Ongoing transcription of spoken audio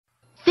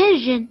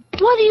vision?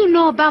 What do you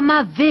know about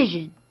my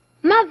vision?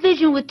 My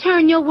vision would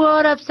turn your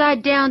world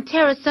upside down,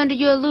 tear asunder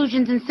your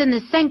illusions, and send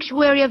the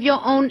sanctuary of your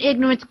own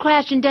ignorance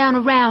crashing down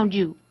around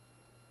you.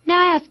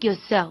 Now ask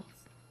yourself,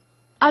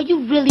 are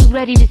you really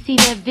ready to see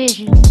that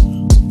vision?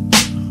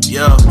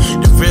 Yo,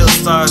 the real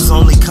stars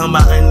only come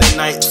out in the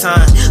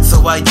nighttime.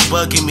 So why you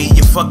bugging me?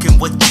 You're fucking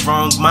with the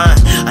wrong mind.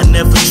 I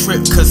never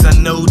trip cause I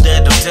know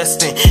that I'm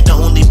destined. The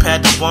only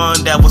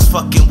Padawan that was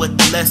fucking with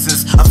the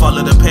lessons. I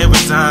followed the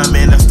paradigm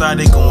and I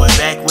started going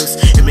backwards.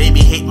 It made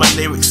me hate my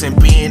lyrics and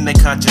being a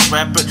conscious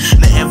rapper.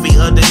 Now every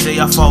other day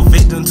I fall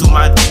victim to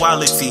my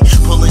duality.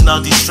 Pulling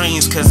all these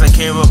strings cause I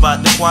care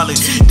about the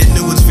quality. The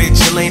newest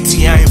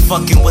vigilante, I ain't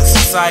fucking with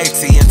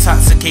society.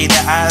 Intoxicated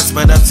eyes,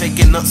 but I'm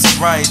taking up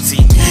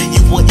sobriety.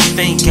 You wouldn't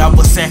think I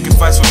would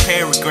sacrifice for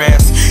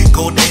paragraphs.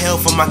 Go to hell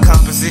for my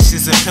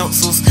compositions and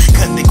pencils.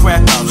 Cut the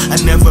crap out, I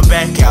never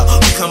back out.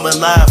 Become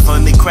alive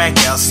on the crack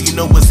out, so you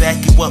know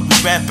exactly what we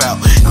rap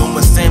out.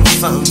 Gonna stand for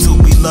something to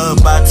be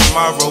loved by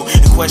tomorrow.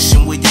 And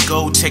question where you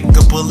go, take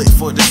a bullet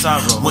for the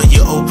sorrow. When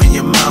you open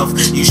your mouth,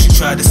 you should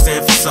try to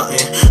stand for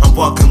something. I'm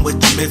walking with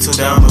the mental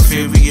down,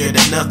 inferior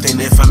to nothing.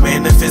 If I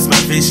manifest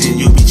my vision,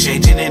 you'll be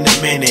changing in a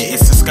minute.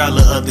 It's a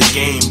scholar of the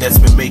game that's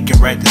been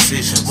making right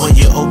decisions. When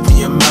you open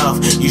your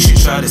mouth, you should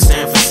try to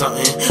stand for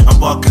something. I'm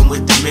walking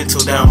with the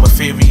mental down,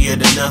 inferior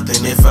to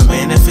nothing. If I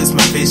manifest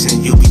my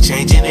vision, you'll be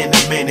changing in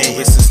a minute.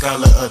 It's a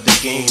scholar of the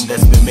game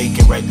that's been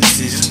making right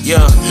decisions.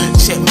 Yeah,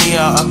 check me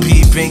out, I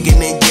be banging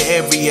in your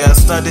area.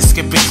 Started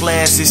skipping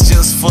classes,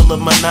 just full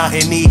of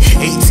monotony.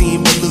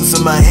 18 but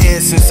losing my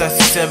head since I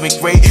see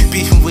 7th grade.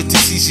 Beefing with the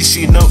teachers,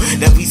 you know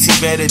that we see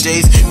better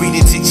days.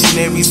 Reading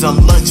dictionaries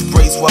on lunch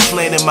breaks while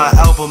planning my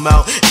album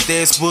out. If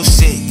there's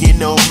bullshit, you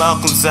know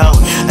Malcolm's out.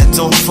 I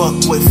don't fuck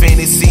with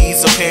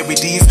fantasies or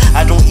parodies.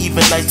 I don't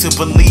even like to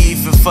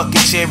believe in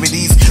fucking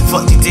charities.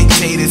 Fuck the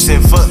dictators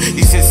and fuck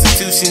these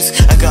institutions.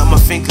 I got my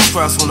fingers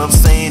crossed when I'm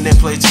saying that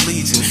pledge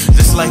allegiance.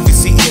 This life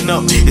is heating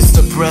up, it's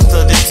the breath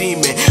of the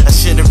demon. I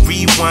should've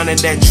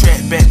rewinded that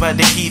track back by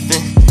the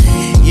heathen.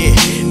 Yeah,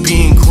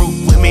 being grouped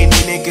with many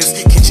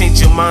niggas can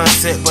change your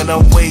mindset, but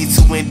I'm way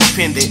too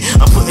independent.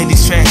 I'm putting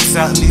these tracks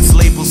out and these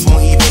labels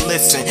won't even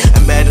listen.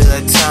 A matter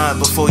of time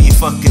before you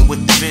fucking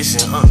with the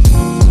vision,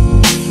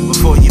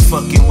 before you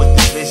fucking with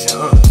the vision,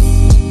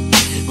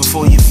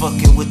 before you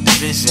fucking with the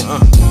vision,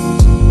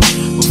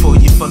 before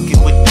you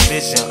fucking with the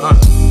vision,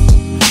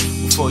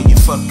 before you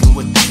fucking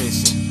with the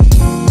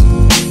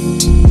vision.